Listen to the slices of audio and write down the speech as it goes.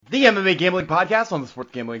The MMA Gambling Podcast on the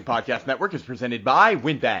Sports Gambling Podcast Network is presented by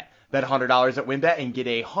WynnBET. Bet $100 at WynnBET and get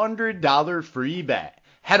a $100 free bet.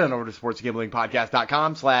 Head on over to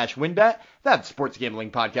sportsgamblingpodcast.com/WynnBET. That's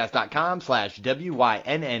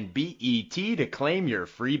sportsgamblingpodcast.com/WYNNBET to claim your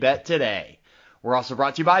free bet today. We're also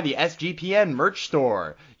brought to you by the SGPN merch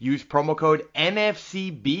store. Use promo code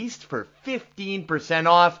NFCBEAST for 15%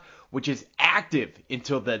 off, which is active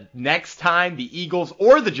until the next time the Eagles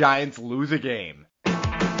or the Giants lose a game.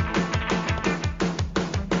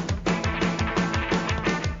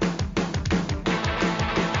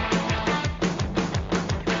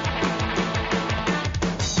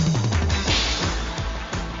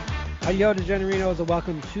 Yo, DeGenerinos, and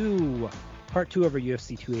welcome to part 2 of our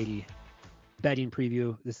UFC 280 betting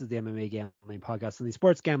preview. This is the MMA Gambling Podcast on the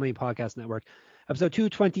Sports Gambling Podcast Network, episode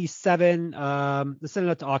 227. Let's send it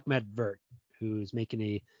out to Ahmed Vert, who's making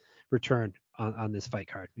a return on this fight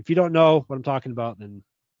card. If you don't know what I'm talking about, then,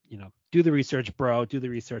 do the research, bro. Do the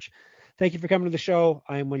research. Thank you for coming to the show.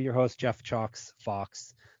 I am one of your hosts, Jeff Chalks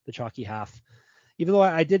Fox, the chalky half. Even though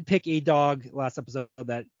I did pick a dog last episode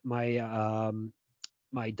that my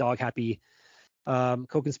dog happy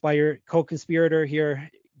co-conspirator here,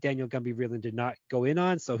 Daniel Gumby Vreeland, did not go in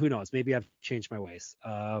on. So who knows? Maybe I've changed my ways.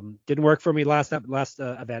 Didn't work for me last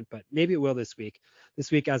event, but maybe it will this week.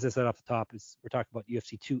 This week, as I said off the top, we're talking about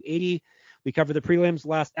UFC 280. We covered the prelims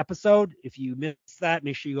last episode. If you missed that,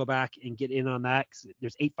 make sure you go back and get in on that.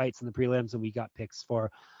 There's 8 fights in the prelims, and we got picks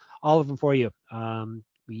for all of them for you.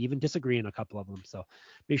 We even disagree on a couple of them. So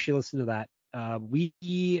make sure you listen to that.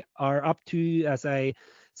 We are up to, as I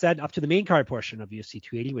said, up to the main card portion of UFC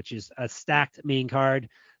 280, which is a stacked main card,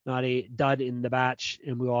 not a dud in the batch.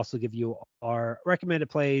 And we'll also give you our recommended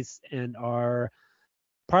plays and our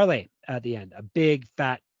parlay at the end, a big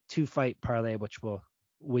fat 2-fight parlay, which will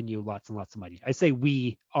win you lots and lots of money. I say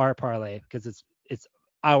we are parlay because it's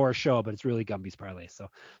our show, but it's really Gumby's parlay. So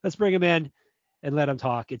let's bring him in and let him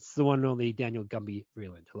talk. It's the one and only Daniel Gumby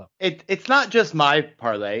Vreeland. Hello. It's not just my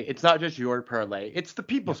parlay. It's not just your parlay. It's the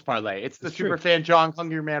people's parlay. It's the Superfan John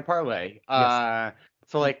Hungry Man parlay. Yes.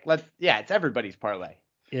 So it's everybody's parlay.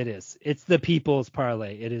 It is. It's the people's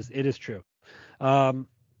parlay. It is true. All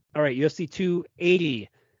right. UFC 280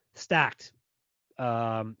 stacked.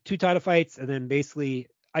 2 title fights, and then basically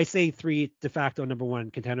I say 3 de facto number 1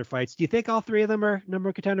 contender fights. Do you think all 3 of them are number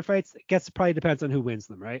 1 contender fights? I guess it probably depends on who wins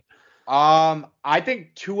them, right? I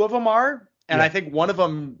think 2 of them are, and yeah. I think one of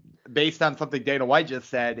them, based on something Dana White just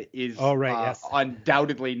said, is yes.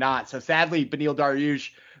 Undoubtedly not. So sadly, Beneil Dariush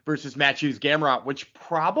versus Matthews Gamrot, which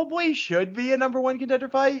probably should be a number 1 contender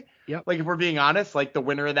fight. Yep. Like, if we're being honest, like, the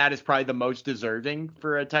winner of that is probably the most deserving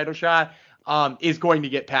for a title shot. Is going to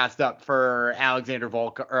get passed up for Alexander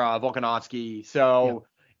Volkanovski. So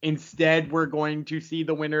instead, we're going to see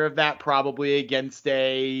the winner of that probably against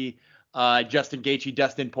a Justin Gaethje,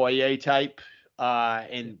 Dustin Poirier type,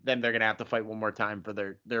 and then they're gonna have to fight one more time for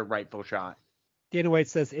their rightful shot. Dana White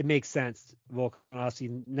says it makes sense.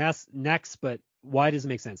 Volkanovski next, but why does it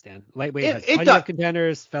make sense, Dan? Lightweight has plenty of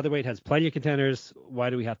contenders. Featherweight has plenty of contenders. Why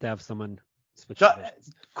do we have to have someone switch?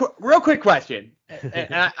 Real quick question,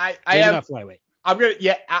 and I am flyweight. I'm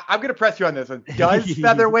gonna press you on this one. Does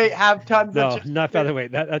featherweight have tons? No, not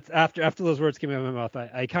featherweight. That's after those words came out of my mouth.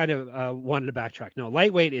 I kind of wanted to backtrack. No,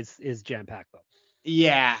 lightweight is jam packed though.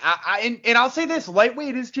 Yeah, and I'll say this: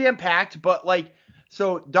 lightweight is jam packed, but like,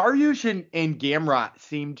 so Dariush and Gamrot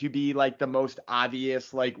seem to be like the most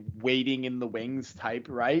obvious, like, waiting in the wings type,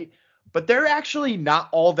 right? But they're actually not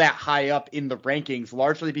all that high up in the rankings,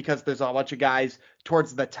 largely because there's a bunch of guys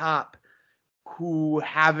towards the top who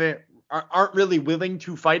aren't really willing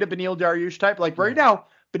to fight a Beneil Dariush type. Like right now,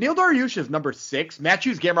 Beneil Dariush is number 6.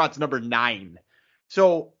 Matthews Gamrot's number 9.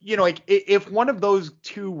 So, like, if one of those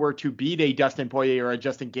 2 were to beat a Dustin Poirier or a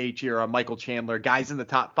Justin Gaethje or a Michael Chandler, guys in the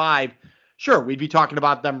top 5, sure, we'd be talking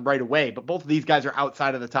about them right away. But both of these guys are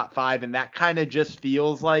outside of the top 5, and that kind of just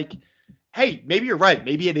feels like, hey, maybe you're right.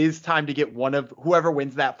 Maybe it is time to get one of whoever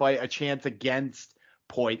wins that fight a chance against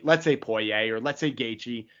let's say Poirier or let's say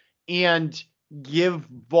Gaethje, and give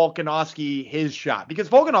Volkanovski his shot, because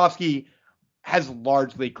Volkanovski has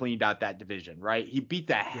largely cleaned out that division, right? He beat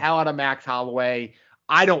the hell out of Max Holloway.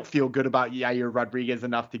 I don't feel good about Yair Rodriguez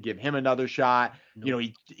enough to give him another shot.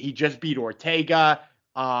 Nope. He just beat Ortega.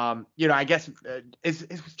 I guess is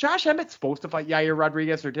Josh Emmett supposed to fight Yair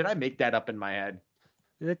Rodriguez, or did I make that up in my head?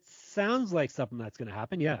 It sounds like something that's going to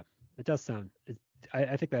happen. Yeah, it does sound.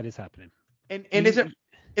 I think that is happening. And is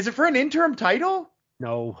it for an interim title?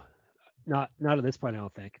 No. Not at this point, I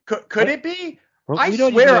don't think. Could it be? Well, I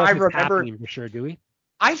swear I remember for sure, do we?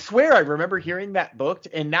 I swear I remember hearing that booked,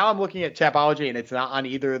 and now I'm looking at Tapology and it's not on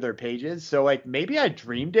either of their pages. So like maybe I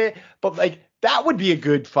dreamed it, but like that would be a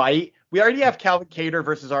good fight. We already have Calvin Cater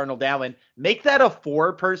versus Arnold Allen. Make that a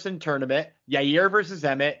 4-person tournament. Yair versus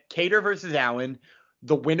Emmett, Cater versus Allen.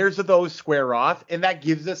 The winners of those square off, and that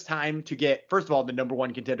gives us time to get, first of all, the number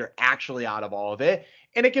one contender actually out of all of it,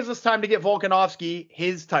 and it gives us time to get Volkanovski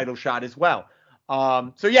his title shot as well.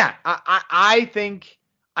 So yeah, I think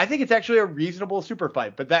it's actually a reasonable super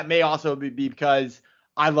fight, but that may also be because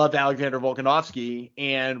I love Alexander Volkanovski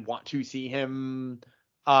and want to see him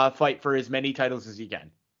fight for as many titles as he can.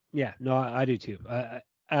 Yeah, no, I do too.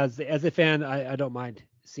 As a fan, I don't mind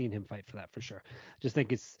seeing him fight for that for sure. Just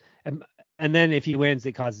think it's and then if he wins,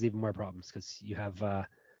 it causes even more problems because you have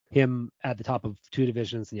him at the top of 2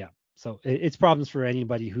 divisions. And yeah, so it's problems for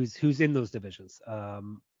anybody who's in those divisions.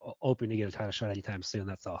 Hoping to get a title shot anytime soon.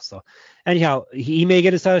 That's all. So anyhow, he may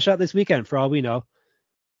get a title shot this weekend for all we know.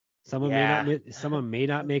 Someone may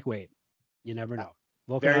not make weight. You never know.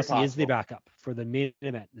 Volkanovski is the backup for the main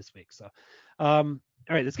event this week. So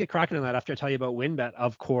all right, let's get cracking on that after I tell you about WynnBET.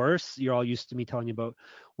 Of course, you're all used to me telling you about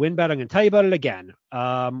WynnBET. I'm going to tell you about it again.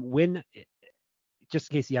 Just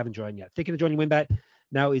in case you haven't joined yet. Thinking of joining WynnBET,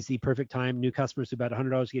 now is the perfect time. New customers who bet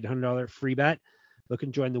 $100 get a $100 free bet.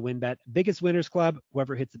 Looking to join the WynnBET Biggest Winners Club.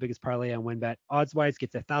 Whoever hits the biggest parlay on WynnBET, odds-wise,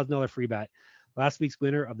 gets a $1,000 free bet. Last week's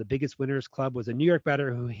winner of the Biggest Winners Club was a New York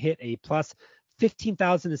bettor who hit a plus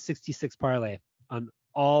 15,066 parlay on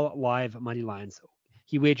all live money lines.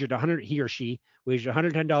 He or she wagered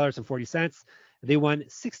 $110.40. They won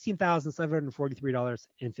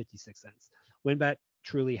 $16,743.56. WynnBET,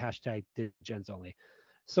 truly #DGens only.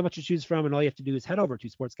 So much to choose from, and all you have to do is head over to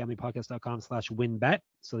sportsgamblingpodcast.com/WynnBET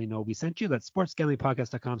so they know we sent you. That's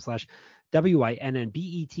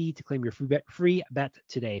sportsgamblingpodcast.com/WINNBET to claim your free bet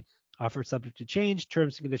today. Offer subject to change.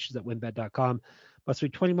 Terms and conditions at WynnBET.com. Must be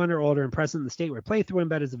 21 or older and present in the state where playthrough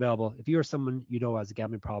WynnBET is available. If you or someone you know has a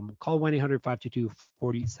gambling problem, call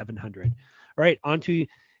 1-800-522-4700. All right, on to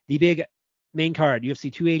the big main card,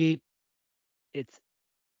 UFC 280. It's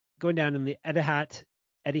going down in the Etihad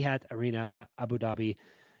Arena, Abu Dhabi,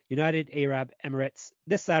 United Arab Emirates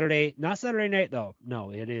this Saturday. Not Saturday night, though.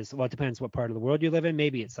 No, it is. Well, it depends what part of the world you live in.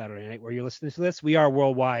 Maybe it's Saturday night where you're listening to this. We are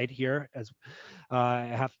worldwide here, as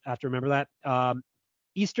I have to remember that.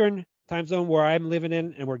 Eastern time zone where I'm living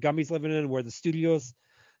in and where Gumby's living in and where the studios,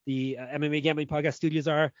 the MMA Gambling Podcast studios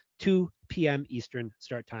are, 2 p.m. Eastern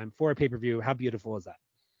start time for a pay-per-view. How beautiful is that?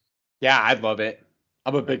 Yeah, I'd love it.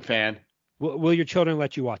 I'm a big fan. Will your children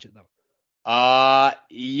let you watch it, though?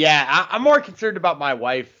 Yeah, I'm more concerned about my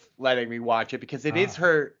wife letting me watch it because it is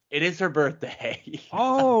her birthday.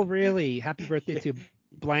 Oh, really? Happy birthday to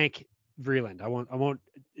blank Vreeland. I won't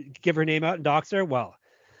give her name out and dox her. Well,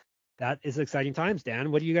 that is exciting times,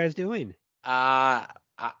 Dan. What are you guys doing?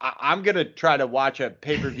 I'm gonna try to watch a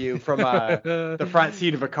pay-per-view from the front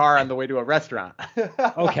seat of a car on the way to a restaurant.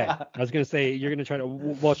 Okay, I was gonna say you're gonna try to.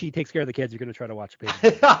 While she takes care of the kids, you're gonna try to watch a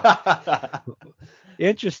pay-per-view.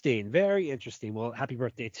 Interesting, very interesting. Well, happy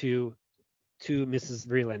birthday to Mrs.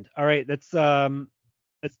 Vreeland. All right, let's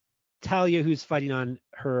tell you who's fighting on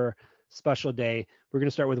her special day. We're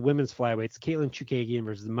gonna start with women's flyweights. Katlyn Chookagian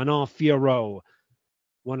versus Manon Fiorot,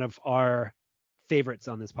 one of our favorites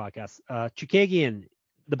on this podcast. Chookagian,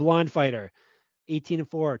 the blonde fighter,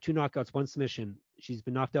 18-4, 2 knockouts, 1 submission. She's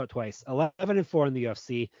been knocked out twice. 11-4 in the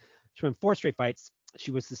UFC. She won 4 straight fights.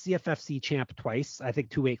 She was the CFFC champ twice. I think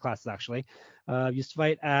 2 weight classes actually. Used to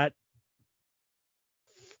fight at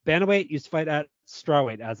bantamweight. Used to fight at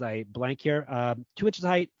strawweight. As I blank here, 2 inches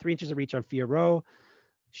height, 3 inches of reach on Fiorot.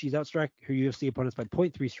 She's outstruck her UFC opponents by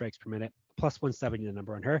 0.3 strikes per minute. Plus 170 the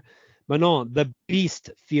number on her. Manon, the beast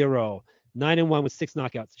Fiorot. 9-1 with 6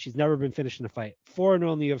 knockouts. She's never been finished in a fight.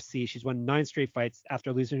 4-0 in the UFC. She's won 9 straight fights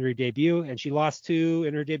after losing her debut, and she lost 2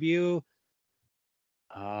 in her debut.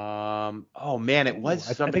 Oh man, it was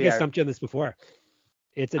somebody. I think I stumped you on this before.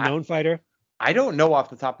 It's a known fighter. I don't know off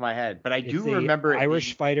the top of my head, but I do remember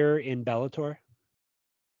Irish fighter in Bellator.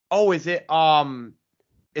 Oh, is it Leah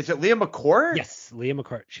McCourt? Yes, Leah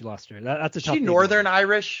McCourt. She lost her. That's a Is tough she Northern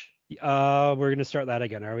Irish? We're gonna start that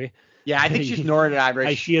again, are we? Yeah, I think she's Northern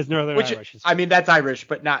Irish. She is Northern Irish. I mean, that's Irish,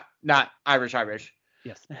 but not Irish.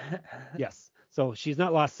 Yes. Yes. So she's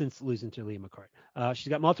not lost since losing to Leah McCourt. She's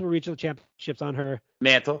got multiple regional championships on her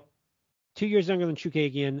mantle. 2 years younger than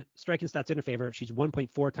Chookagian. Striking stats in her favor. She's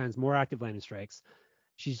 1.4 times more active landing strikes.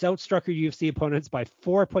 She's outstruck her UFC opponents by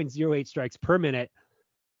 4.08 strikes per minute.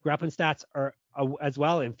 Grappling stats are as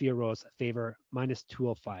well in Fiorot's favor, minus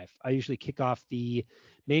 205. I usually kick off the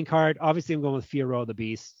main card. Obviously, I'm going with Fiorot, the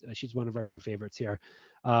beast. She's one of our favorites here.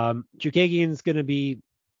 Chookagian's going to be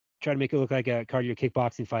try to make it look like a cardio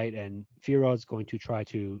kickboxing fight, and Firo is going to try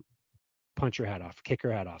to punch her head off, kick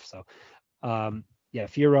her head off. So, yeah,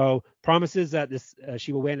 Firo promises that this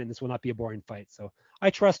she will win, and this will not be a boring fight. So I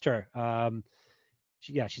trust her.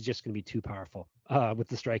 She's just going to be too powerful with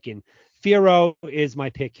the striking. Firo is my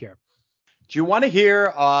pick here. Do you want to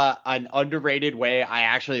hear an underrated way I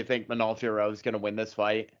actually think Manon Fiorot is going to win this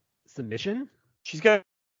fight? Submission? She's going to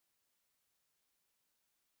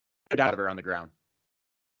put out of her on the ground.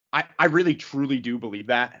 I really, truly do believe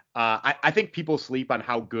that. I think people sleep on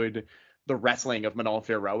how good the wrestling of Manon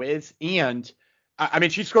Fiorot is. And, I mean,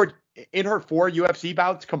 she scored in her 4 UFC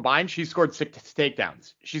bouts combined, she scored 6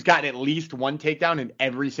 takedowns. She's gotten at least 1 takedown in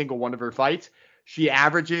every single one of her fights. She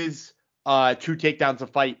averages 2 takedowns a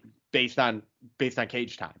fight based on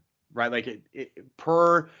cage time, right? Like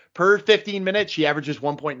per 15 minutes, she averages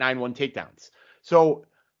 1.91 takedowns. So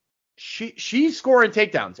she's scoring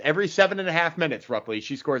takedowns every 7.5 minutes, roughly.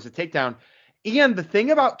 She scores a takedown. And the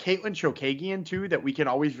thing about Katlyn Chookagian, too, that we can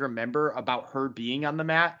always remember about her being on the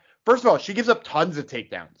mat, first of all, she gives up tons of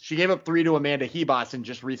takedowns. She gave up 3 to Amanda Ribas and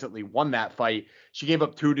just recently won that fight. She gave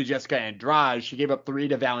up 2 to Jessica Andrade. She gave up 3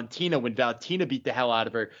 to Valentina when Valentina beat the hell out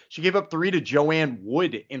of her. She gave up 3 to Joanne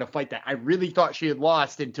Wood in a fight that I really thought she had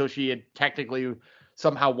lost until she had technically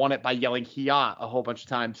somehow won it by yelling "Hiya" a whole bunch of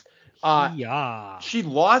times. She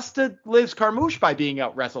lost to Liz Carmouche by being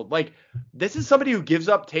out wrestled. Like, this is somebody who gives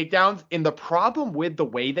up takedowns, and the problem with the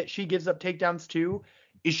way that she gives up takedowns too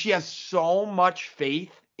is she has so much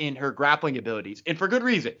faith in her grappling abilities, and for good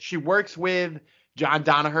reason. She works with John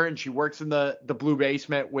Danaher, and she works in the blue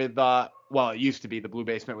basement with it used to be the blue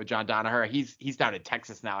basement with John Danaher. He's down in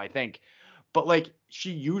Texas now, I think. But like, she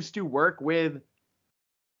used to work with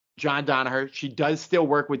John Danaher. She does still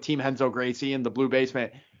work with Team Renzo Gracie in the blue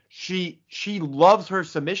basement. She loves her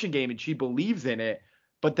submission game and she believes in it,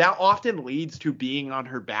 but that often leads to being on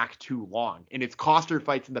her back too long, and it's cost her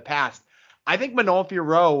fights in the past. I think Manon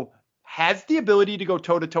Fiorot has the ability to go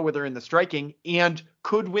toe-to-toe with her in the striking and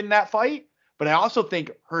could win that fight, but I also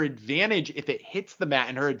think her advantage, if it hits the mat,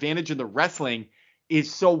 and her advantage in the wrestling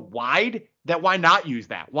is so wide that why not use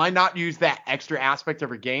that? Why not use that extra aspect of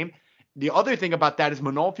her game? The other thing about that is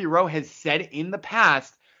Manon Fiorot has said in the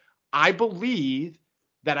past, I believe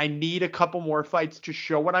that I need a couple more fights to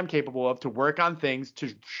show what I'm capable of, to work on things,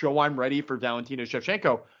 to show I'm ready for Valentina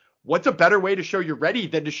Shevchenko. What's a better way to show you're ready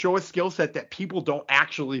than to show a skill set that people don't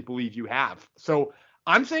actually believe you have? So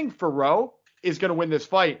I'm saying Fiorot is going to win this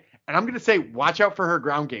fight, and I'm going to say watch out for her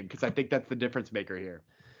ground game, because I think that's the difference maker here.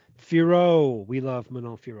 Fiorot, we love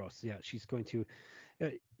Manon Fiorot. So yeah, she's going to.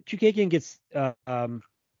 Chookagian gets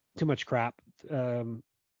too much crap.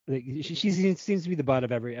 She seems to be the butt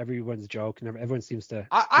of everyone's joke, and everyone seems to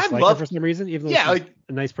dislike her for some reason, even though she's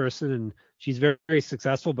a nice person and she's very, very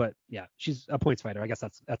successful. But yeah, she's a points fighter. I guess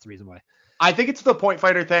that's the reason why. I think it's the point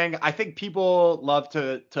fighter thing. I think people love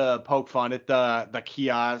to poke fun at the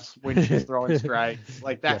kiosks when she's throwing strikes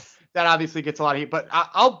like that. Yes. That obviously gets a lot of heat. But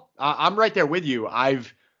I'm right there with you.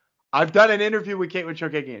 I've done an interview with Katlyn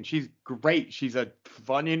Chookagian. She's great. She's a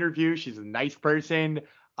fun interview. She's a nice person.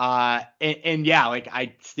 And yeah, like,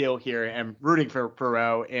 I still here am rooting for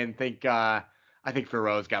Fiorot and think I think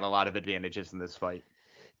Fiorot's got a lot of advantages in this fight.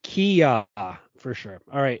 Kia, for sure.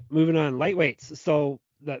 All right, moving on. Lightweights. So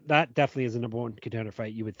that definitely is a number 1 contender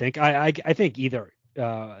fight, you would think. I think either,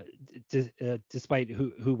 despite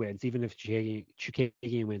who wins, even if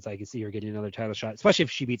Chookagian wins, I can see her getting another title shot, especially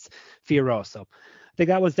if she beats Fiorot. So I think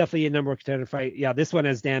that one's definitely a number 1 contender fight. Yeah, this one,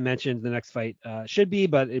 as Dan mentioned, the next fight should be,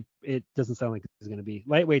 but it doesn't sound like it's going to be.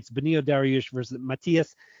 Lightweights, Beneil Dariush versus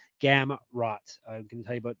Matthias Gamrot. I'm going to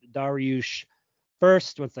tell you about Dariush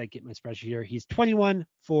first, once I get my spreadsheet here. He's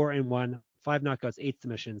 21-4-1, 5 knockouts, 8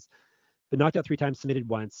 submissions. Been knocked out 3 times, submitted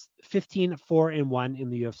once. 15-4-1 in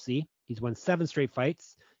the UFC. He's won 7 straight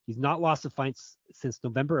fights. He's not lost a fight since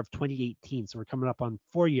November of 2018. So we're coming up on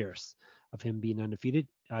 4 years of him being undefeated.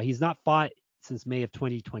 He's not fought since May of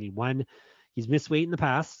 2021. He's missed weight in the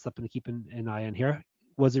past. Something to keep an eye on here.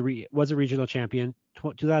 Was a regional champion.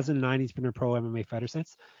 2009, he's been a pro MMA fighter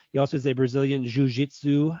since. He also is a Brazilian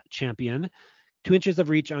Jiu-Jitsu champion. 2 inches of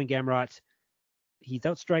reach on Gamrot. He's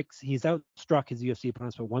outstruck his UFC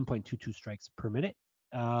opponents by 1.22 strikes per minute.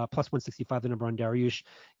 Plus 165 the number on Dariush.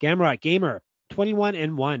 Gamrot, gamer,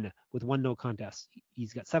 21-1 with 1 no contest.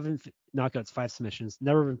 He's got 7 knockouts, 5 submissions.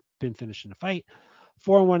 Never been finished in a fight.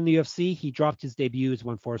 4-1 in the UFC. He dropped his debut. He's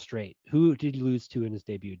won 4 straight. Who did he lose to in his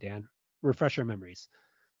debut, Dan? Refresh our memories.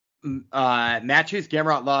 Matches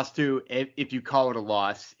Gamrot lost to, if you call it a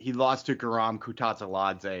loss, he lost to Guram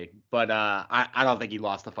Kutateladze, but I don't think he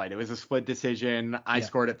lost the fight. It was a split decision. I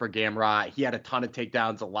scored it for Gamrot. He had a ton of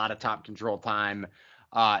takedowns, a lot of top control time.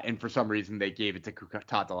 And for some reason, they gave it to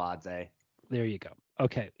Kutaladze. There you go.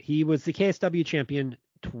 Okay. He was the KSW champion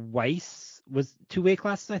twice. Was 2 weight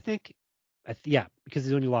classes, I think. Yeah, because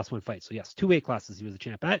he's only lost 1 fight. So yes, 2 weight classes he was a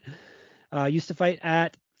champ at. Used to fight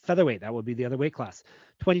at featherweight. That would be the other weight class.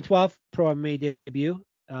 2012 Pro MMA debut.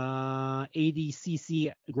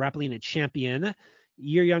 ADCC grappling champion.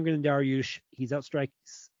 Year younger than Dariush. He's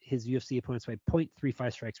outstrikes his UFC opponents by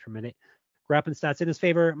 0.35 strikes per minute. Grappling stats in his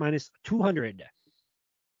favor, minus 200.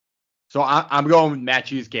 So I'm going with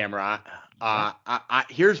Matthews Gamrot.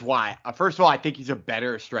 Here's why. First of all, I think he's a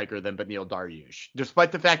better striker than Beneil Dariush,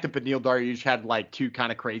 despite the fact that Beneil Dariush had like 2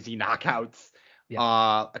 kind of crazy knockouts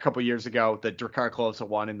a couple years ago, the Drakkar Klose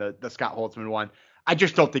one and the Scott Holtzman one. I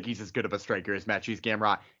just don't think he's as good of a striker as Matthews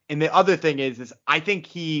Gamrot. And the other thing is I think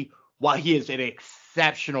while he is an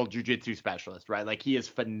exceptional jiu-jitsu specialist, right? Like he is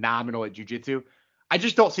phenomenal at jiu-jitsu. I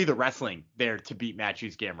just don't see the wrestling there to beat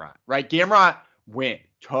Matthews Gamrot, right? Gamrot went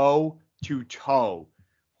toe to toe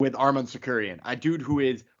with Arman Sakarian, a dude who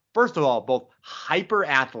is, first of all, both hyper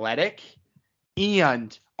athletic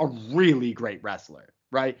and a really great wrestler,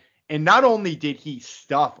 right? And not only did he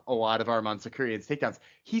stuff a lot of Arman Sakarian's takedowns,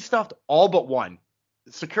 he stuffed all but one.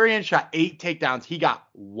 Sakarian shot 8 takedowns. He got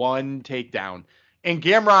 1 takedown. And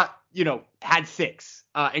Gamrot, had 6.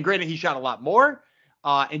 And granted, he shot a lot more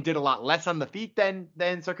and did a lot less on the feet than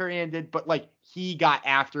Sakarian did. But, he got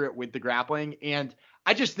after it with the grappling. And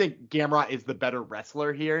I just think Gamrot is the better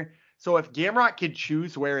wrestler here. So if Gamrot could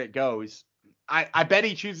choose where it goes, I bet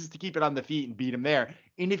he chooses to keep it on the feet and beat him there.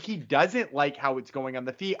 And if he doesn't like how it's going on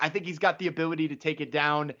the feet, I think he's got the ability to take it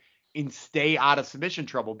down and stay out of submission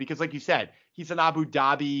trouble. Because like you said, he's an Abu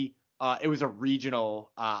Dhabi. It was a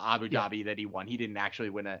regional Abu Dhabi that he won. He didn't actually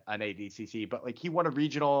win an ADCC, but he won a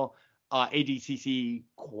regional ADCC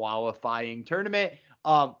qualifying tournament,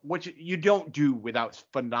 which you don't do without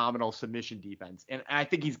phenomenal submission defense. And I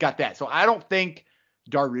think he's got that. So I don't think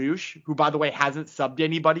Dariush, who by the way hasn't subbed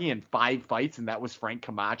anybody in 5 fights, and that was Frank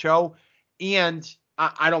Camacho, and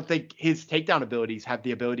I don't think his takedown abilities have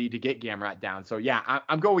the ability to get Gamrot down. So yeah,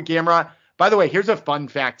 I'm going with Gamrot. By the way, here's a fun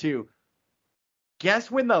fact too. Guess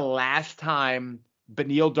when the last time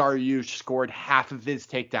Beneil Dariush scored half of his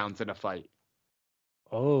takedowns in a fight?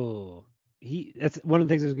 Oh, that's one of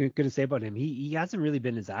the things I was going to say about him. He hasn't really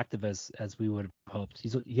been as active as we would have hoped.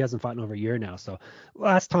 He hasn't fought in over a year now. So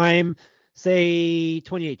last time, say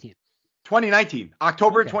 2018. 2019.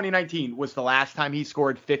 October 2019 was the last time he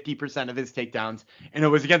scored 50% of his takedowns, and it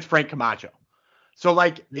was against Frank Camacho. So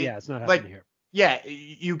it's not happening here. Yeah,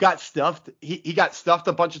 you got stuffed. He got stuffed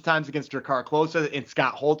a bunch of times against Drakkar Klose and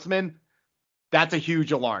Scott Holtzman. That's a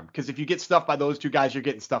huge alarm, because if you get stuffed by those 2 guys, you're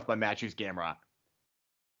getting stuffed by Matthews Gamrot.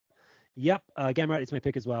 Yep, Gamrot is my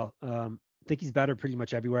pick as well. I think he's better pretty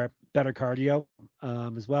much everywhere. Better cardio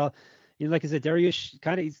as well. Like I said,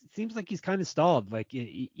 Dariush seems like he's kind of stalled.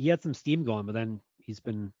 He had some steam going, but then he's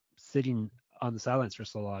been sitting on the sidelines for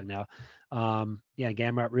so long now.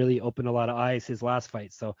 Gamrot really opened a lot of eyes his last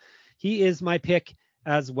fight. So he is my pick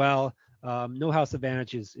as well. No House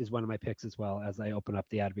Advantage is one of my picks as well, as I open up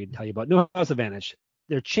the ad read and tell you about No House Advantage.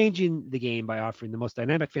 They're changing the game by offering the most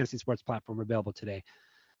dynamic fantasy sports platform available today.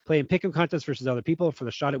 Play in pick-em contests versus other people for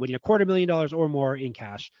the shot at winning $250,000 or more in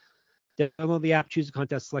cash. Download the app, choose a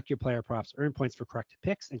contest, select your player props, earn points for correct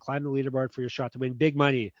picks, and climb the leaderboard for your shot to win big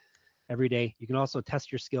money every day. You can also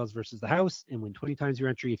test your skills versus the house and win 20 times your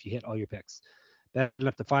entry if you hit all your picks. Bet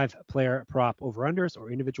up to 5-player prop over-unders or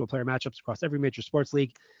individual player matchups across every major sports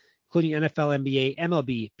league, including NFL, NBA,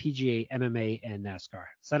 MLB, PGA, MMA, and NASCAR.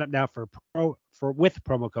 Sign up now with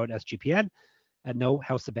promo code SGPN at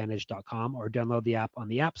nohouseadvantage.com or download the app on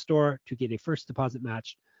the App Store to get a first deposit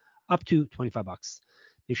match up to $25.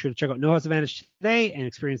 Make sure to check out No House Advantage today and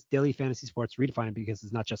experience daily fantasy sports redefined, because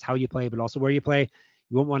it's not just how you play, but also where you play.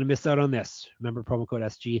 You won't want to miss out on this. Remember promo code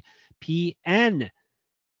SGPN.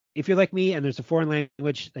 If you're like me and there's a foreign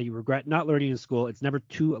language that you regret not learning in school, it's never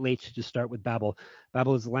too late to start with Babbel.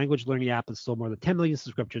 Babbel is a language learning app that's sold more than 10 million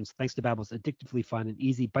subscriptions thanks to Babbel's addictively fun and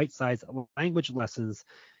easy bite-sized language lessons.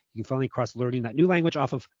 You can finally cross learning that new language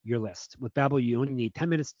off of your list. With Babbel, you only need 10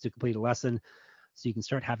 minutes to complete a lesson, so you can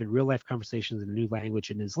start having real-life conversations in a new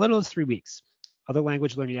language in as little as 3 weeks. Other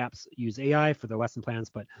language learning apps use AI for their lesson plans,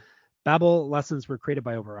 but Babbel lessons were created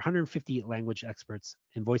by over 150 language experts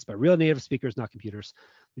and voiced by real native speakers, not computers.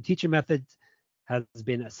 The teaching method has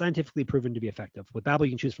been scientifically proven to be effective. With Babbel,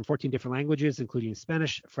 you can choose from 14 different languages, including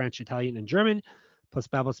Spanish, French, Italian, and German. Plus,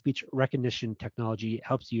 Babbel speech recognition technology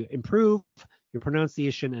helps you improve your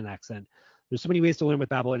pronunciation and accent. There's so many ways to learn with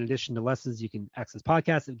Babbel. In addition to lessons, you can access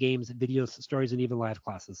podcasts, games, videos, stories, and even live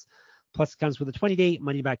classes. Plus, it comes with a 20-day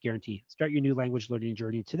money-back guarantee. Start your new language learning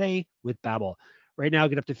journey today with Babbel. Right now,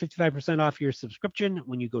 get up to 55% off your subscription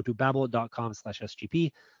when you go to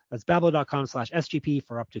babbel.com/SGP. That's babbel.com/SGP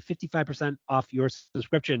for up to 55% off your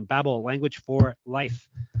subscription. Babbel, language for life.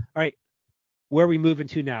 All right, where are we moving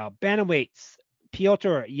to now? Bantamweights.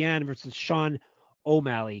 Piotr Yan versus Sean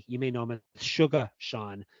O'Malley. You may know him as Sugar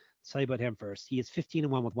Sean. Let's tell you about him first. He is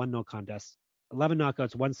 15-1 with 1 no contest, 11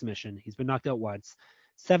 knockouts, 1 submission. He's been knocked out once.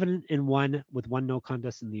 7-1 with 1 no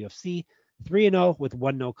contest in the UFC. 3-0 with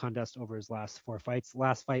 1 no contest over his last 4 fights.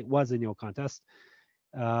 Last fight was a no contest.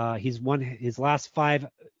 He's won his last five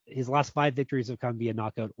victories have come via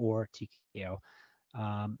knockout or TKO.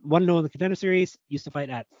 1-0 in the Contender Series. Used to fight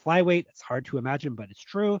at flyweight. It's hard to imagine, but it's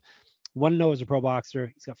true. 1-0 as a pro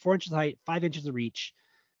boxer. He's got 4 inches of height, 5 inches of reach,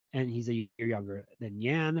 and he's a year younger than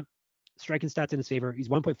Yan. Striking stats in his favor. He's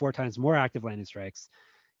 1.4 times more active landing strikes.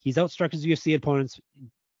 He's outstruck his UFC opponents.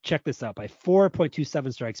 Check this out, by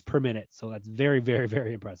 4.27 strikes per minute. So that's very, very,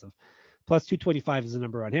 very impressive. Plus 225 is the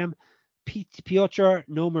number on him. Piotr,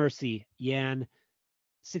 no mercy. Yan,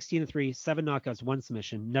 16-3, 7 knockouts, 1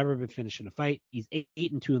 submission. Never been finished in a fight. He's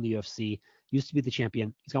 8-2 in the UFC. Used to be the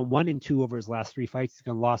champion. He's gone 1-2 over his last 3 fights. He's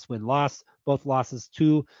gone loss, win, loss. Both losses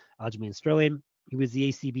to Aljamain Sterling. He was the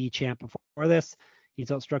ACB champ before this. He's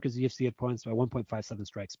outstruck his UFC opponents by 1.57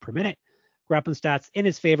 strikes per minute. Grappling stats in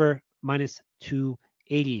his favor, minus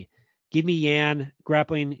 280. Give me Yan.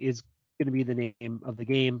 Grappling is going to be the name of the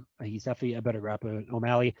game. He's definitely a better grappler than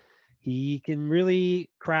O'Malley. He can really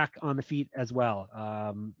crack on the feet as well.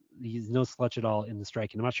 He's no slouch at all in the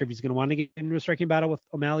striking. I'm not sure if he's going to want to get into a striking battle with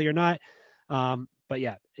O'Malley or not. But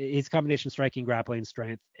yeah, his combination striking, grappling,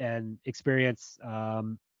 strength, and experience I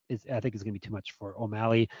think is going to be too much for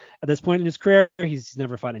O'Malley. At this point in his career, he's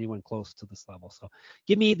never fought anyone close to this level. So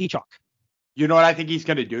give me the chalk. You know what I think he's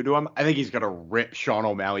going to do to him? I think he's going to rip Sean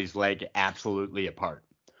O'Malley's leg absolutely apart.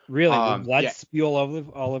 Really? Blood spew all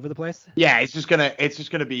over the place? Yeah, it's just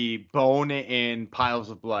gonna be bone in piles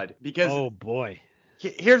of blood. Because oh boy.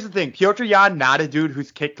 Here's the thing, Piotr Yan, not a dude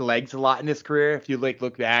who's kicked legs a lot in his career. If you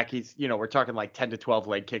look back, he's we're talking like 10 to 12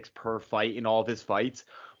 leg kicks per fight in all of his fights.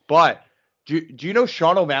 But do you know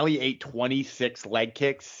Sean O'Malley ate 26 leg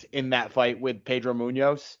kicks in that fight with Pedro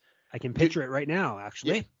Munoz? I can picture it right now,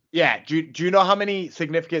 actually. Yeah. Do you know how many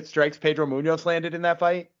significant strikes Pedro Munoz landed in that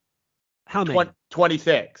fight? How many?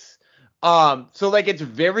 26. So like it's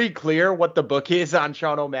very clear what the book is on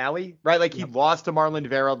Sean O'Malley, right? Like he lost to Marlon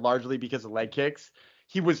Vera largely because of leg kicks.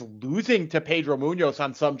 He was losing to Pedro Munoz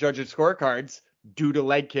on some judges' scorecards due to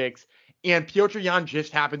leg kicks. And Piotr Yan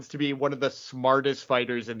just happens to be one of the smartest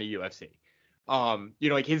fighters in the UFC.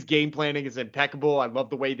 Like his game planning is impeccable. I love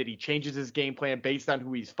the way that he changes his game plan based on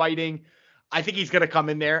who he's fighting. I think he's going to come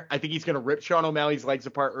in there. I think he's going to rip Sean O'Malley's legs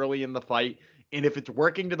apart early in the fight. And if it's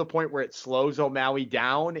working to the point where it slows O'Malley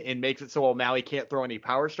down and makes it so O'Malley can't throw any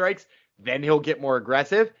power strikes, then he'll get more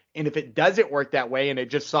aggressive. And if it doesn't work that way and it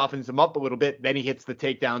just softens him up a little bit, then he hits the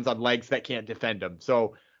takedowns on legs that can't defend him.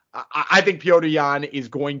 So I think Piotr Yan is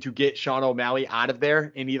going to get Sean O'Malley out of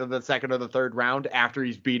there in either the second or the third round after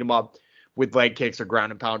he's beat him up with leg kicks or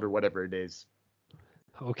ground and pound or whatever it is.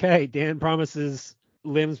 Okay, Dan promises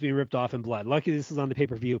limbs being ripped off in blood. Lucky this is on the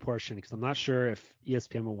pay-per-view portion because I'm not sure if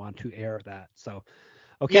ESPN will want to air that. So,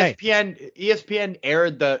 okay. ESPN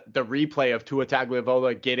aired the replay of Tua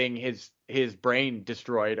Tagovailoa getting his brain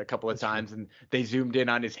destroyed a couple of times, and they zoomed in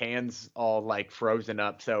on his hands all like frozen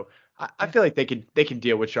up. So I feel like they can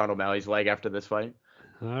deal with Sean O'Malley's leg after this fight.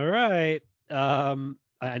 All right. I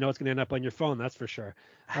know it's going to end up on your phone, that's for sure.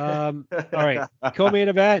 All right. Co-main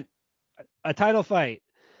event, a title fight.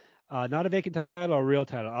 Not a vacant title, a real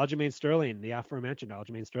title. Aljamain Sterling, the aforementioned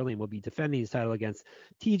Aljamain Sterling, will be defending his title against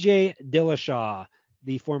TJ Dillashaw,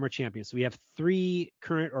 the former champion. So we have 3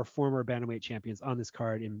 current or former bantamweight champions on this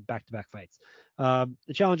card in back-to-back fights.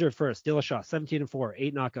 The challenger first, Dillashaw, 17-4,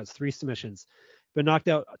 8 knockouts, 3 submissions. Been knocked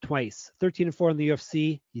out twice. 13-4 in the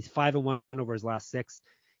UFC. He's 5-1 over his last 6.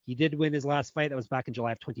 He did win his last fight. That was back in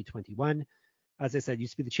July of 2021. As I said,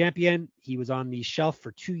 used to be the champion. He was on the shelf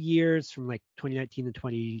for 2 years from like 2019 to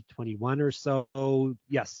 2021 or so.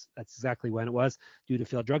 Yes, that's exactly when it was, due to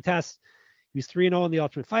failed drug tests. He was 3-0 in the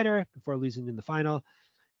Ultimate Fighter before losing in the final.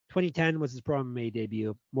 2010 was his pro MMA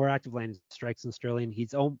debut. More active landing strikes than Sterling.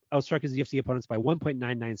 He's outstruck his UFC opponents by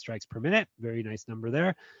 1.99 strikes per minute. Very nice number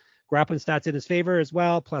there. Grappling stats in his favor as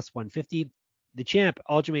well, plus 150. The champ,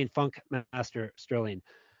 Aljamain Funk Master Sterling.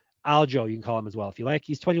 Aljo, you can call him as well if you like.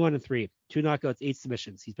 He's 21-3, 2 knockouts, 8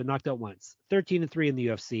 submissions. He's been knocked out once. 13-3 in the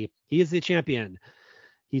UFC. He is the champion.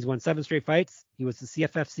 He's won 7 straight fights. He was the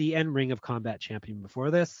CFFC and Ring of Combat champion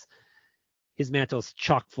before this. His mantle's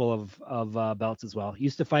chock full of belts as well. He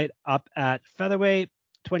used to fight up at featherweight.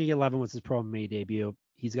 2011 was his pro MMA debut.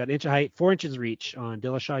 He's got an inch of height, 4 inches reach on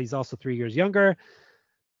Dillashaw. He's also 3 years younger.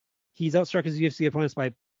 He's outstruck his UFC opponents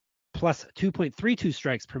by plus 2.32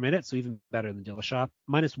 strikes per minute, so even better than Dillashaw.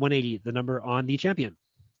 Minus 180, the number on the champion.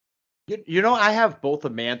 You know, I have both a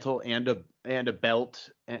mantle and a belt,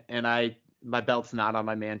 and my belt's not on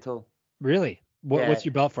my mantle. Really? Yeah. What's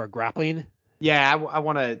your belt for? Grappling? Yeah, I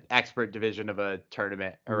won an expert division of a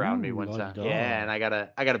tournament around me one Ooh, time. dog. Yeah, and I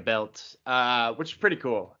got a belt, which is pretty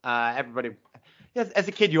cool. Everybody, as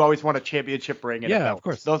a kid, you always want a championship ring and a Yeah, belt. of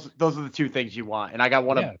course. Those are the two things you want, and I got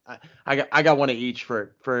one Yeah. of I got one of each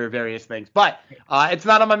for various things. But it's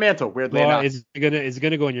not on my mantle, weirdly Well, enough. is it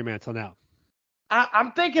gonna go on your mantle now?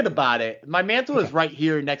 I'm thinking about it. My mantle is right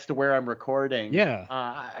here next to where I'm recording. Yeah.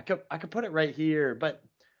 I could put it right here, but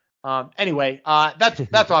anyway,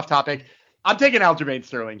 that's off topic. I'm taking Aljamain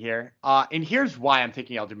Sterling here, and here's why I'm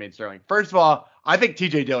taking Aljamain Sterling. First of all, I think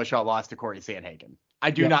TJ Dillashaw lost to Corey Sandhagen. I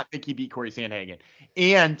do not think he beat Corey Sandhagen.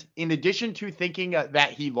 And in addition to thinking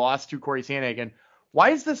that he lost to Corey Sandhagen, why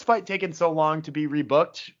is this fight taking so long to be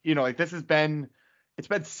rebooked? You know, like it's been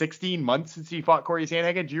 16 months since he fought Corey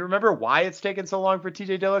Sandhagen. Do you remember why it's taken so long for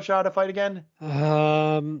TJ Dillashaw to fight again?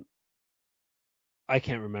 I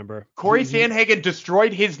can't remember. Corey Sandhagen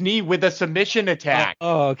destroyed his knee with a submission attack.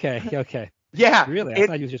 Oh, okay. Yeah. Really? I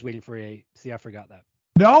thought he was just waiting for See, I forgot that.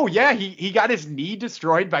 No, yeah, he got his knee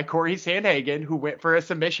destroyed by Corey Sandhagen, who went for a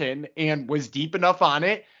submission and was deep enough on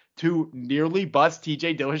it to nearly bust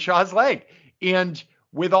TJ Dillashaw's leg. And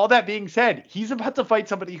with all that being said, he's about to fight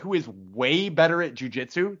somebody who is way better at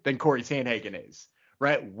jiu-jitsu than Corey Sandhagen is.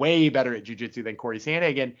 Right? Way better at jiu-jitsu than Corey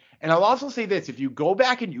Sandhagen. And I'll also say this, if you go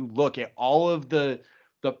back and you look at all of the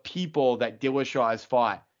people that Dillashaw has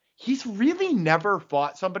fought, he's really never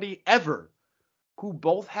fought somebody ever who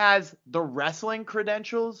both has the wrestling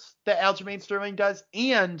credentials that Aljamain Sterling does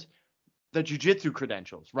and the jiu-jitsu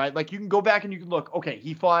credentials, right? Like you can go back and you can look, okay,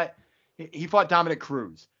 he fought Dominic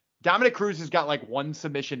Cruz. Dominic Cruz has got like one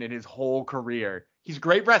submission in his whole career. He's a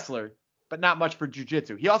great wrestler, but not much for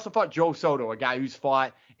jiu-jitsu. He also fought Joe Soto, a guy who's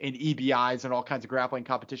fought in EBIs and all kinds of grappling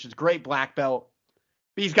competitions. Great black belt.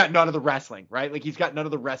 But he's got none of the wrestling, right? Like he's got none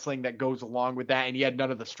of the wrestling that goes along with that, and he had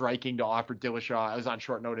none of the striking to offer Dillashaw. I was on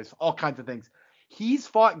short notice, all kinds of things. He's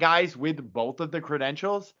fought guys with both of the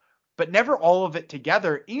credentials, but never all of it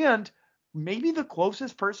together. And maybe the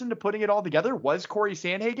closest person to putting it all together was Corey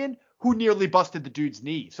Sandhagen, who nearly busted the dude's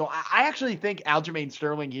knee. So I actually think Aljamain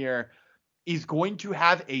Sterling here is going to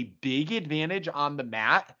have a big advantage on the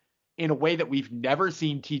mat in a way that we've never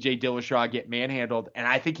seen TJ Dillashaw get manhandled. And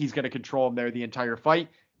I think he's going to control him there the entire fight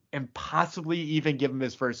and possibly even give him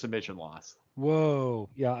his first submission loss. Whoa.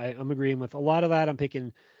 Yeah, I'm agreeing with a lot of that. I'm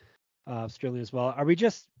picking Sterling as well. Are we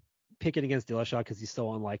just picking against Dillashaw because he's so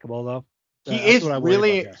unlikable, though? He is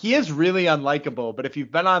really unlikable, but if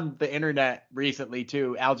you've been on the internet recently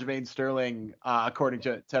too, Aljamain Sterling, according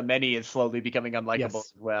to many, is slowly becoming unlikable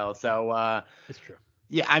as well. So it's true.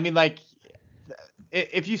 Yeah, I mean, like,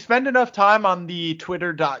 if you spend enough time on the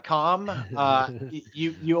Twitter.com,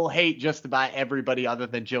 you'll hate just about everybody other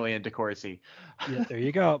than Jillian DeCourcy. Yeah, there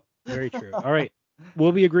you go. Very true. All right.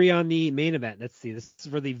 Will we agree on the main event? Let's see. This is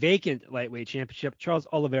for the vacant lightweight championship. Charles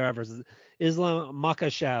Oliveira versus Islam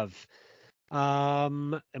Makhachev.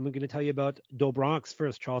 And we're going to tell you about Do Bronx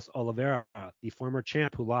first. Charles Oliveira, the former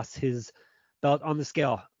champ who lost his belt on the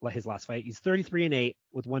scale his last fight. He's 33-8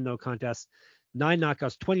 with 1 no contest, 9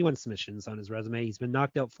 knockouts, 21 submissions on his resume. He's been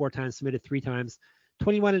knocked out 4 times, submitted 3 times,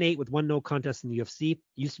 21-8 with 1 no contest in the UFC.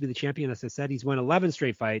 Used to be the champion, as I said. He's won 11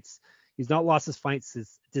 straight fights. He's not lost his fight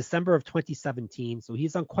since December of 2017, so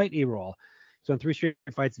he's on quite a roll. He's won 3 straight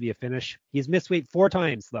fights via finish. He's missed weight 4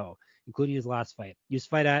 times, though, including his last fight. He used to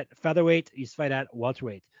fight at featherweight. He used to fight at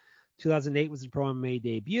welterweight. 2008 was his pro MMA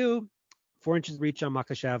debut. 4 inches reach on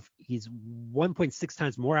Makhachev. He's 1.6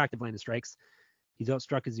 times more active landed strikes. He's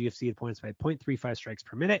outstruck his UFC opponents by 0.35 strikes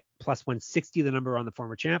per minute, plus 160, the number on the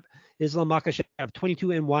former champ. Islam Makhachev,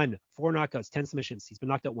 22-1, 4 knockouts, 10 submissions. He's been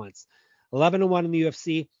knocked out once. 11-1 in the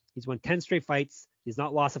UFC. He's won 10 straight fights. He's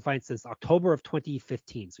not lost a fight since October of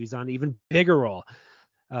 2015. So he's on an even bigger roll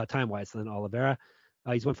time-wise than Oliveira.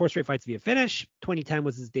 He's won 4 straight fights via finish. 2010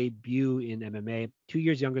 was his debut in MMA. 2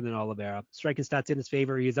 years younger than Oliveira. Striking stats in his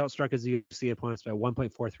favor. He has outstruck his UFC opponents by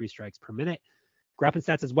 1.43 strikes per minute. Grappling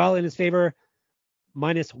stats as well in his favor.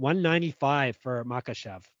 Minus 195 for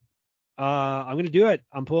Makhachev. I'm going to do it.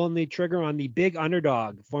 I'm pulling the trigger on the big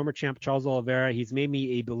underdog, former champ Charles Oliveira. He's made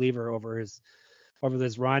me a believer over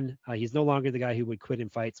this run. He's no longer the guy who would quit in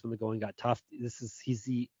fights when the going got tough. He's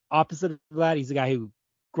the opposite of that. He's the guy who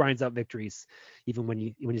grinds out victories even when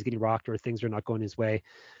he's getting rocked or things are not going his way.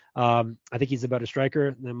 I think he's a better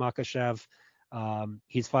striker than Makhachev.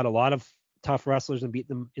 He's fought a lot of tough wrestlers and beat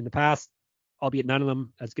them in the past, albeit none of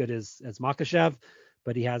them as good as Makhachev,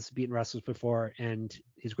 but he has beaten wrestlers before, and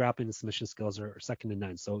his grappling and submission skills are second to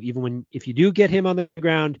none. So even if you do get him on the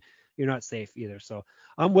ground, you're not safe either. So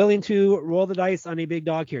I'm willing to roll the dice on a big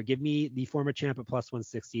dog here. Give me the former champ at plus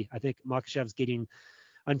 160. I think Makhachev's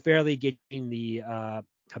unfairly getting the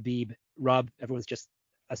Khabib rub. Everyone's just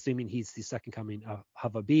assuming he's the second coming of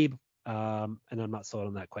Khabib, and I'm not sold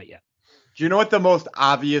on that quite yet. Do you know what the most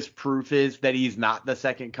obvious proof is that he's not the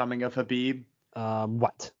second coming of Khabib?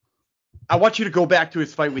 What? I want you to go back to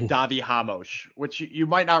his fight with Davi Hamosh, which you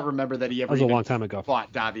might not remember that he ever was a long time ago.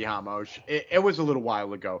 Fought Davi Hamosh. It was a little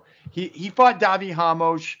while ago. He fought Davi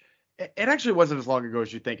Hamosh. It actually wasn't as long ago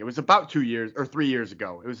as you think. It was about 2 years or 3 years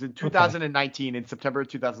ago. It was in 2019, in September of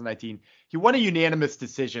 2019. He won a unanimous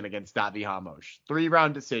decision against Davi Hamosh,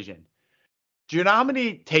 3-round decision. Do you know how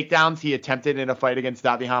many takedowns he attempted in a fight against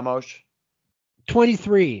Davi Hamosh?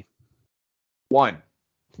 23. 1.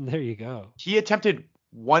 There you go. He attempted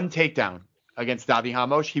 1 takedown against Davi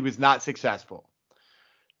Hamosh. He was not successful.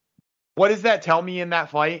 What does that tell me in that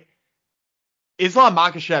fight? Islam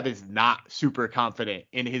Makhachev is not super confident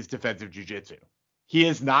in his defensive jiu-jitsu. He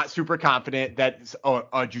is not super confident that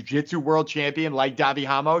a jiu-jitsu world champion like Davi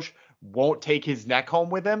Hamosh won't take his neck home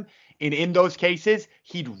with him. And in those cases,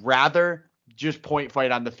 he'd rather just point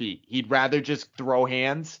fight on the feet. He'd rather just throw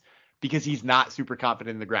hands because he's not super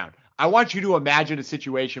confident in the ground. I want you to imagine a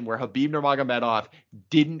situation where Khabib Nurmagomedov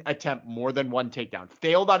didn't attempt more than 1 takedown,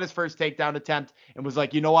 failed on his first takedown attempt, and was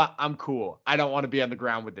like, you know what? I'm cool. I don't want to be on the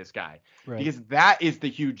ground with this guy. Right. Because that is the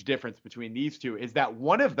huge difference between these two, is that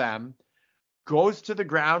one of them goes to the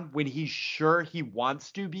ground when he's sure he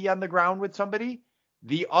wants to be on the ground with somebody.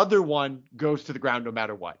 The other one goes to the ground no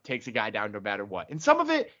matter what, takes a guy down no matter what. And some of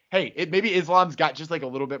it, maybe Islam's got just like a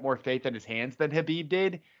little bit more faith in his hands than Khabib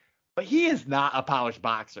did, but he is not a polished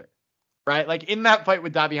boxer. Right? Like in that fight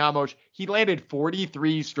with Davi Hamosh, he landed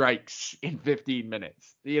 43 strikes in 15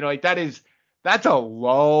 minutes. You know, like that's a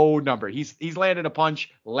low number. He's landed a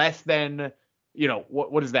punch less than, you know,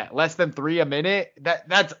 what is that? Less than 3 a minute.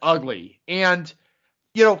 That's ugly. And,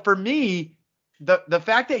 you know, for me, the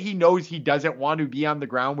fact that he knows he doesn't want to be on the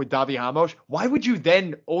ground with Davi Hamosh, why would you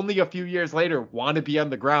then only a few years later want to be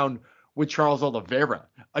on the ground with Charles Oliveira,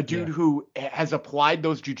 a dude who has applied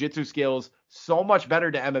those jiu-jitsu skills so much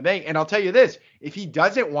better to MMA? And I'll tell you this, if he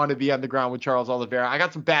doesn't want to be on the ground with Charles Oliveira, I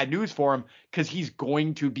got some bad news for him, because he's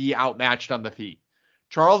going to be outmatched on the feet.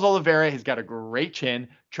 Charles Oliveira has got a great chin.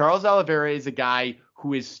 Charles Oliveira is a guy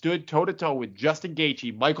who has stood toe-to-toe with Justin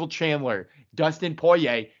Gaethje, Michael Chandler, Dustin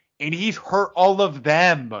Poirier, and he's hurt all of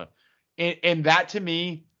them. And that, to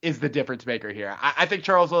me, is the difference maker here. I think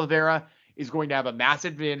Charles Oliveira is going to have a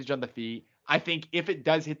massive advantage on the feet. I think if it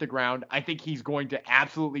does hit the ground, I think he's going to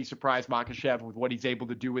absolutely surprise Makhachev with what he's able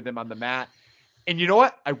to do with him on the mat. And you know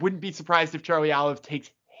what? I wouldn't be surprised if Charlie Olive takes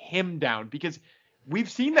him down, because we've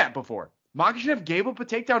seen that before. Makhachev gave up a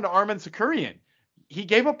takedown to Arman Sakarian. He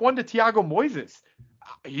gave up one to Thiago Moises.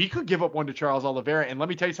 He could give up one to Charles Oliveira. And let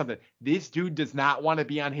me tell you something. This dude does not want to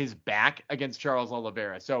be on his back against Charles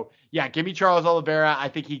Oliveira. So, yeah, give me Charles Oliveira. I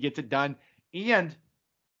think he gets it done. And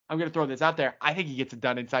I'm going to throw this out there. I think he gets it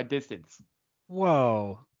done inside distance.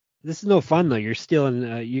 Whoa. This is no fun, though. You're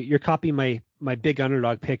stealing. You're copying my big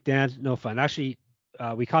underdog pick, Dan. No fun. Actually,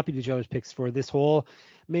 we copied each other's picks for this whole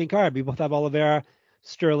main card. We both have Oliveira,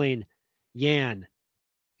 Sterling, Yan,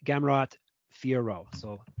 Gamrot, Fierro.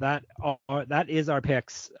 So that is our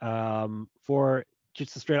picks for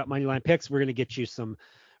just the straight up money line picks. We're going to get you some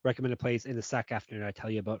recommended plays in the SAC afternoon. I tell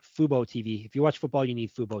you about Fubo TV. If you watch football, you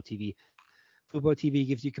need Fubo TV. Fubo TV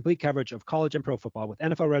gives you complete coverage of college and pro football with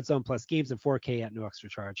NFL Red Zone plus games in 4K at no extra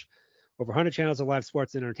charge. Over 100 channels of live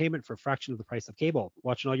sports and entertainment for a fraction of the price of cable.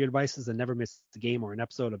 Watch on all your devices and never miss a game or an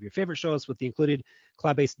episode of your favorite shows with the included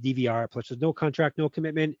cloud-based DVR. Plus, there's no contract, no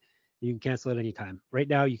commitment. You can cancel at any time. Right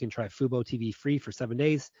now, you can try Fubo TV free for 7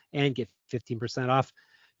 days and get 15% off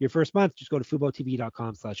your first month. Just go to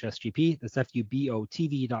FuboTV.com/SGP. That's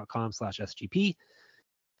FUBOTV.com/SGP.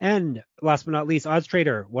 And last but not least,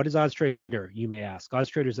 OddsTrader. What is OddsTrader, you may ask?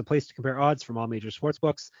 OddsTrader is a place to compare odds from all major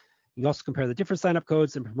sportsbooks. You can also compare the different sign-up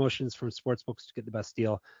codes and promotions from sportsbooks to get the best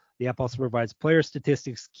deal. The app also provides player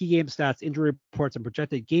statistics, key game stats, injury reports, and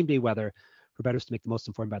projected game day weather for bettors to make the most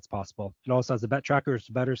informed bets possible. It also has a bet tracker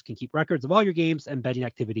so bettors can keep records of all your games and betting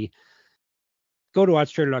activity. Go to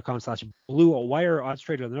oddstrader.com/Blue Wire.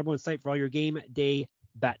 OddsTrader, the number one site for all your game day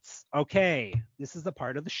bets. Okay, this is the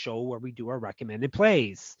part of the show where we do our recommended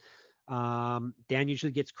plays. Dan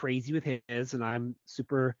usually gets crazy with his, and I'm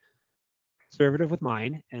super conservative with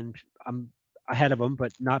mine, and I'm ahead of him,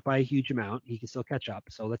 but not by a huge amount. He can still catch up.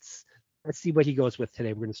 So let's Let's see what he goes with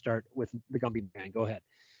today. We're going to start with the Gumby Man. Go ahead.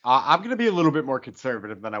 I'm going to be a little bit more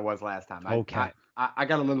conservative than I was last time. Okay. I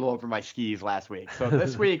got a little over my skis last week. So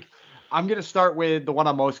this week, I'm going to start with the one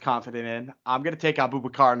I'm most confident in. I'm going to take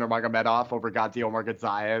Abubakar Nurmagomedov over Gadzhi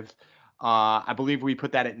Omargadzaev. I believe we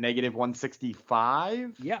put that at negative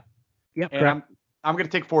 165. Yeah. Yep. And Correct. I'm going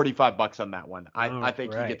to take $45 on that one. I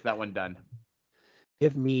think right. he gets that one done.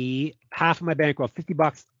 Give me half of my bankroll,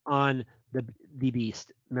 $50 on the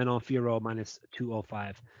Beast, Manon Fiorot minus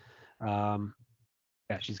 205.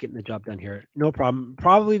 Yeah, she's getting the job done here. No problem.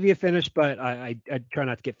 Probably be a finish, but I try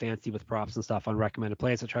not to get fancy with props and stuff on recommended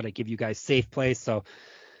plays. I try to give you guys safe plays. So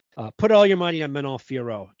put all your money on Manon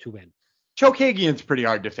Fiorot to win. Chookagian's pretty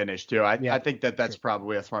hard to finish too. I think that's true.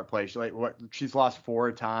 Probably a smart play. She's lost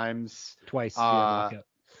 4 times. Twice via knockout.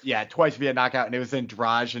 Yeah, twice via knockout, and it was in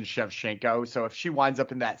Draj and Shevchenko. So if she winds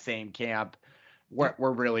up in that same camp, we're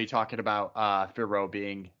really talking about Fiorot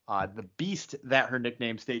being the beast that her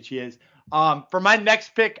nickname states she is. For my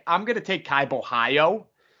next pick, I'm gonna take Kai Bohayo.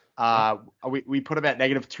 We put him at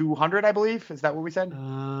negative 200, I believe. Is that what we said?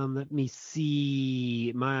 Let me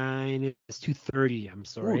see. Mine is 230. I'm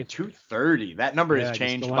sorry. Ooh, 230. That number has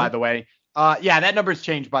changed, by the way. That number's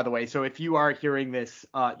changed, by the way. So if you are hearing this,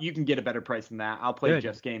 you can get a better price than that. I'll play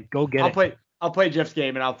Jeff's game. Go get it. I'll play Jeff's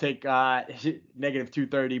game, and I'll take negative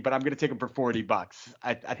 230, but I'm gonna take him for $40.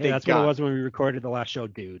 I think that's what it was when we recorded the last show,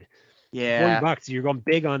 dude. Yeah. $40. You're going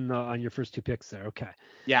big on your first 2 picks there. Okay.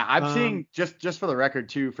 Yeah, I'm seeing just for the record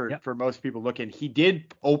too, for most people looking, he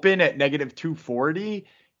did open at negative 240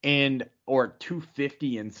 or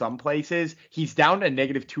 250 in some places. He's down to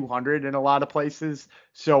negative 200 in a lot of places.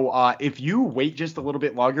 So if you wait just a little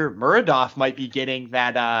bit longer, Muradov might be getting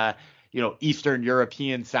that Eastern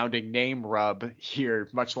European sounding name rub here,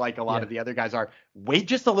 much like a lot of the other guys are. Wait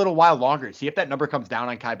just a little while longer. See if that number comes down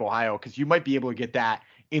on Kai Bohayo, because you might be able to get that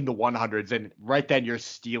in the 100s, and right then you're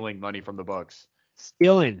stealing money from the books.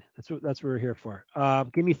 Stealing. That's what we're here for.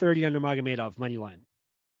 Give me 30 on Nurmagomedov money line.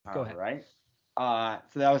 Go ahead. All right.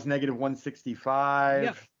 So that was negative 165.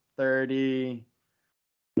 Yep. 30.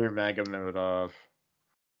 Nurmagomedov.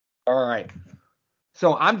 All right.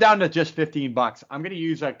 So I'm down to just $15. I'm going to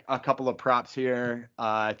use a couple of props here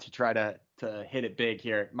to try to hit it big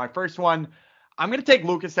here. My first one, I'm going to take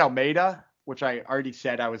Lucas Almeida, which I already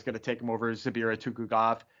said I was going to take him over Zabira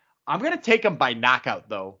Tukugov. I'm going to take him by knockout,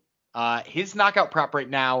 though. His knockout prop right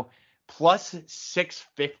now, plus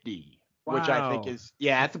 650, which I think is,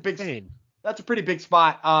 that's a big, that's a pretty big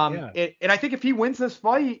spot. And I think if he wins this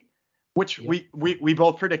fight, which we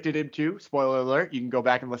both predicted him to, spoiler alert, you can go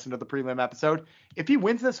back and listen to the prelim episode. If he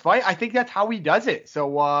wins this fight, I think that's how he does it.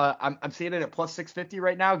 So I'm seeing it at plus 650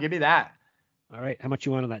 right now. Give me that. All right. How much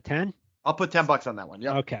you want on that? 10? I'll put $10 on that one.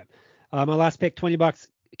 Yeah. Okay. My last pick, $20.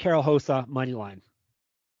 Carol Hossa money line.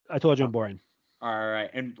 I told you I'm boring. All right.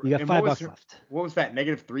 And you got $5 left. What was that?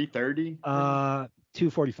 Negative 330?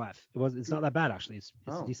 245. It's not that bad actually. It's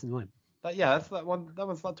a decent line. That's that one. That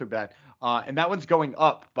one's not too bad. And that one's going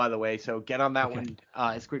up, by the way. So get on that one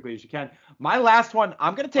as quickly as you can. My last one,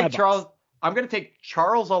 I'm gonna take Charles. I'm gonna take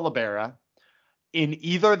Charles Oliveira in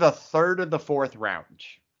either the 3rd or the 4th round.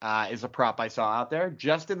 Is a prop I saw out there,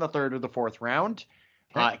 just in the 3rd or the 4th round.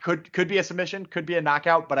 Could be a submission, could be a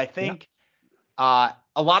knockout, but I think a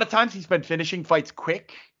lot of times he's been finishing fights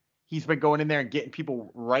quick. He's been going in there and getting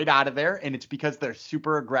people right out of there, and it's because they're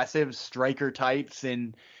super aggressive striker types,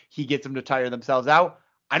 and he gets them to tire themselves out.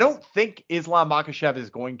 I don't think Islam Makhachev is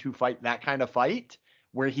going to fight that kind of fight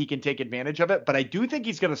where he can take advantage of it, but I do think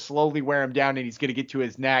he's going to slowly wear him down, and he's going to get to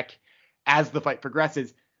his neck as the fight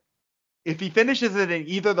progresses. If he finishes it in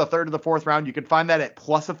either the 3rd or the 4th round, you can find that at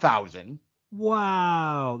plus 1,000.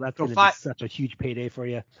 Wow, that's going to be such a huge payday for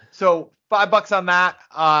you. So $5 on that,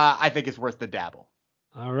 I think it's worth the dabble.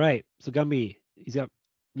 All right, so Gumby, he's got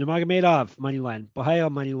Nurmagomedov money line,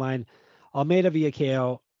 Bohayo money line, Almeida via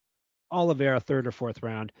KO, Oliveira 3rd or 4th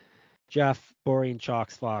round, Jeff, Boring,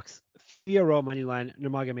 Chalks, Fox, Fiorot money line,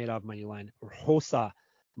 Nurmagomedov money line, Hossa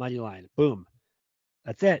money line. Boom,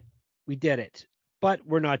 that's it. We did it. But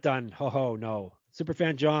we're not done. Ho, no.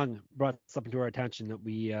 Superfan Jong brought something to our attention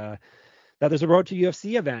that that there's a Road to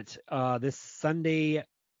UFC event this Sunday.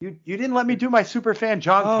 You didn't let me do my Superfan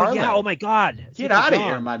Jong parlay. Yeah. Oh my God. Get out of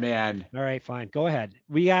here, my man. All right, fine. Go ahead.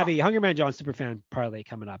 We have a Hungry Man John Superfan parlay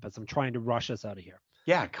coming up as I'm trying to rush us out of here.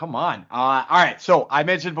 Yeah, come on. All right. So I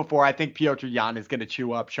mentioned before, I think Piotr Yan is going to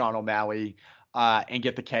chew up Sean O'Malley and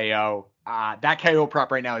get the KO. That KO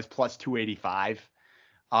prop right now is plus 285.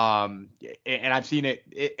 And I've seen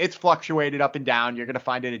it's fluctuated up and down. You're going to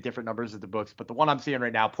find it at different numbers at the books, but the one I'm seeing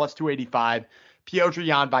right now, plus 285, Piotr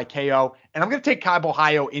Jan by KO. And I'm going to take Kai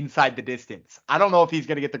Bohayo inside the distance. I don't know if he's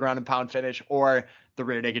going to get the ground and pound finish or the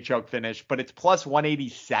rear naked choke finish, but it's plus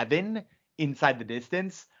 187 inside the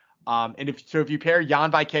distance. And if you pair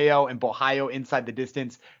Jan by KO and Bohayo inside the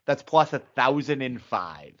distance, that's plus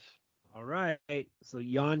 1,005. All right. So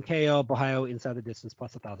Jan KO, Bohayo inside the distance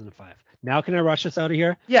plus 1,005. Now can I rush us out of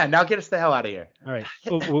here? Yeah, now get us the hell out of here. All right.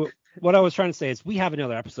 What I was trying to say is we have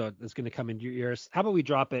another episode that's going to come into your ears. How about we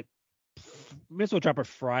drop it? Might as well drop it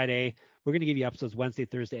Friday. We're going to give you episodes Wednesday,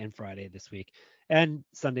 Thursday, and Friday this week. And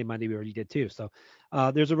Sunday, Monday, we already did too. So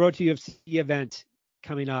there's a Road to UFC event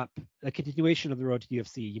coming up, a continuation of the Road to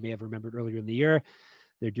UFC. You may have remembered earlier in the year,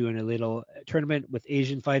 they're doing a little tournament with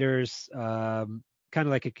Asian fighters, kind of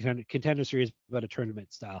like a contender series, but a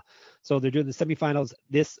tournament style. So they're doing the semifinals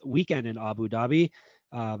this weekend in Abu Dhabi,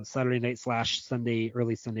 Saturday night / Sunday,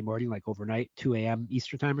 early Sunday morning, like overnight, 2 a.m.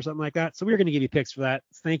 Eastern time or something like that. So we're going to give you picks for that.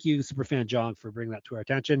 Thank you, Superfan Jong, for bringing that to our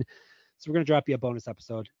attention. So we're going to drop you a bonus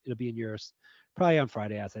episode. It'll be in yours probably on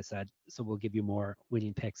Friday, as I said. So we'll give you more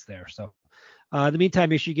winning picks there. So in the meantime,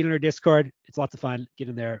 make sure you get in our Discord. It's lots of fun. Get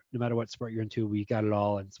in there. No matter what sport you're into, we got it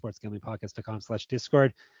all in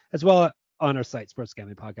sportsgamblingpodcast.com/Discord, as well on our site,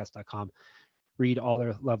 sportsgamblingpodcast.com. Read all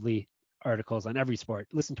their lovely articles on every sport.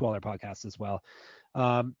 Listen to all our podcasts as well.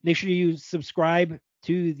 Make sure you subscribe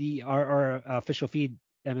to our official feed,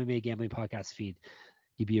 MMA Gambling Podcast feed.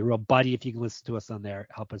 You'd be a real buddy if you can listen to us on there.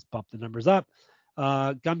 Help us bump the numbers up.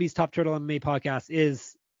 Gumby's Top Turtle MMA podcast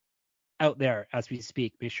is out there as we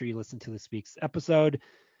speak. Make sure you listen to this week's episode.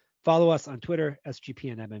 Follow us on Twitter,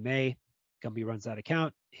 SGPN MMA. Gumby runs that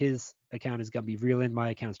account. His account is Gumby Vreeland.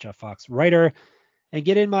 My account is Jeff Fox Writer. And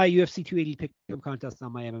get in my UFC 280 pick contest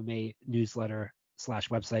on my MMA newsletter /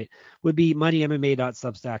 website. Would be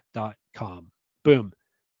moneymma.substack.com. Boom.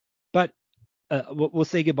 But we'll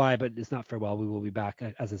say goodbye, but it's not farewell. We will be back,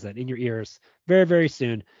 as I said, in your ears very, very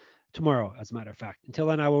soon. Tomorrow, as a matter of fact. Until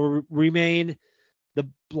then, I will remain the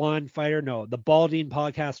blonde fighter. No, the balding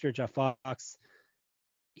podcaster, Jeff Fox.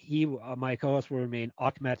 My co-host will remain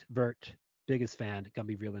Ahmet Vert. Biggest fan,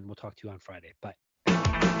 Gumby Vreeland. We'll talk to you on Friday. Bye.